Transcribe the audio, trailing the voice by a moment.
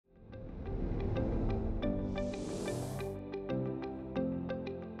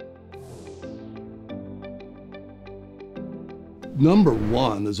Number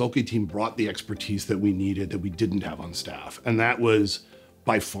one, the Zolke team brought the expertise that we needed that we didn't have on staff. And that was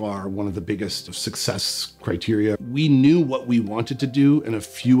by far one of the biggest success criteria. We knew what we wanted to do, and a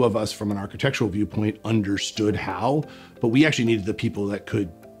few of us from an architectural viewpoint understood how, but we actually needed the people that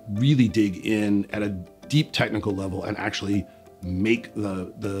could really dig in at a deep technical level and actually make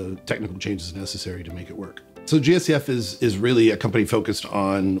the technical changes necessary to make it work. So GSCF is really a company focused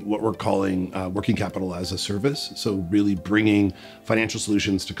on what we're calling working capital as a service. So really bringing financial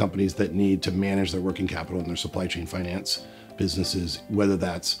solutions to companies that need to manage their working capital and their supply chain finance businesses, whether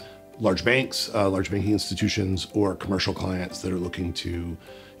that's large banks, large banking institutions, or commercial clients that are looking to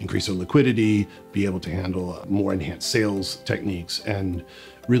increase their liquidity, be able to handle more enhanced sales techniques, and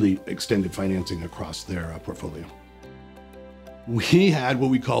really extended financing across their portfolio. We had what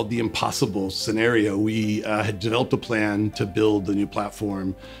we called the impossible scenario. We had developed a plan to build the new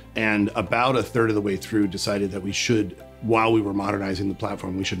platform, and about a third of the way through decided that we should, while we were modernizing the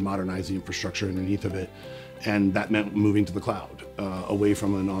platform, we should modernize the infrastructure underneath of it. And that meant moving to the cloud, away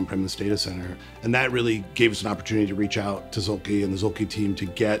from an on-premise data center. And that really gave us an opportunity to reach out to Zolke and the Zolke team to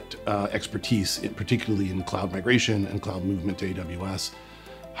get expertise, particularly in cloud migration and cloud movement to AWS.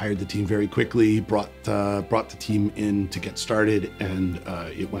 Hired the team very quickly, brought the team in to get started, and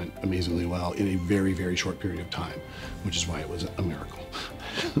it went amazingly well in a very, very short period of time, which is why it was a miracle.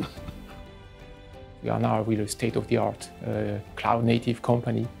 We are now really a state-of-the-art cloud-native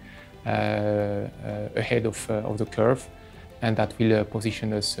company ahead of the curve, and that will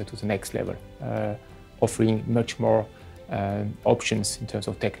position us to the next level, offering much more options in terms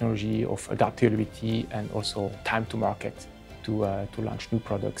of technology, of adaptability, and also time to market to launch new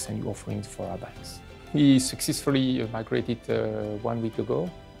products and new offerings for our banks. We successfully migrated 1 week ago,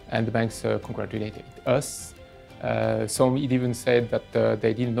 and the banks congratulated us. Some even said that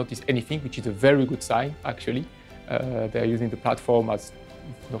they didn't notice anything, which is a very good sign, actually. They're using the platform as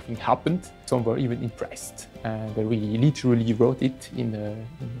if nothing happened. Some were even impressed, and they really literally wrote it in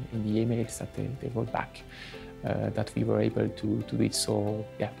the emails that they wrote back, that we were able to do it so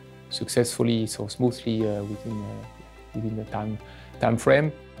successfully, so smoothly within the time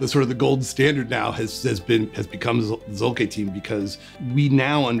frame. The sort of the gold standard now has become the Zolke team, because we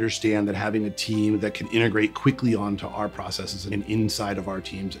now understand that having a team that can integrate quickly onto our processes and inside of our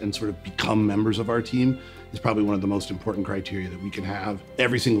teams and sort of become members of our team is probably one of the most important criteria that we can have.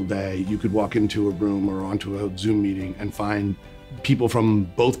 Every single day, you could walk into a room or onto a Zoom meeting and find people from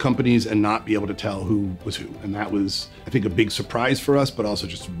both companies and not be able to tell who was who. And that was, I think, a big surprise for us, but also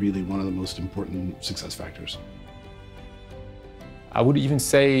just really one of the most important success factors. I would even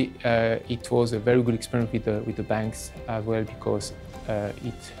say it was a very good experience with the banks as well, because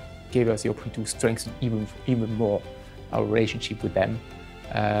it gave us the opportunity to strengthen even more our relationship with them,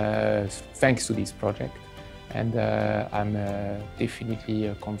 thanks to this project. And I'm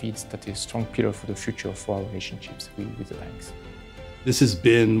definitely convinced that it's a strong pillar for the future for our relationships with the banks. This has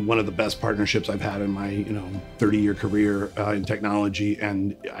been one of the best partnerships I've had in my 30-year career in technology,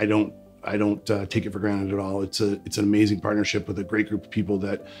 and I don't take it for granted at all. It's an amazing partnership with a great group of people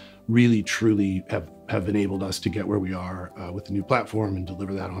that really, truly have enabled us to get where we are with the new platform and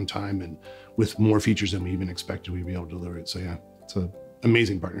deliver that on time, and with more features than we even expected we'd be able to deliver it. So yeah, it's an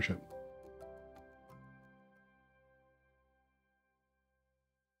amazing partnership.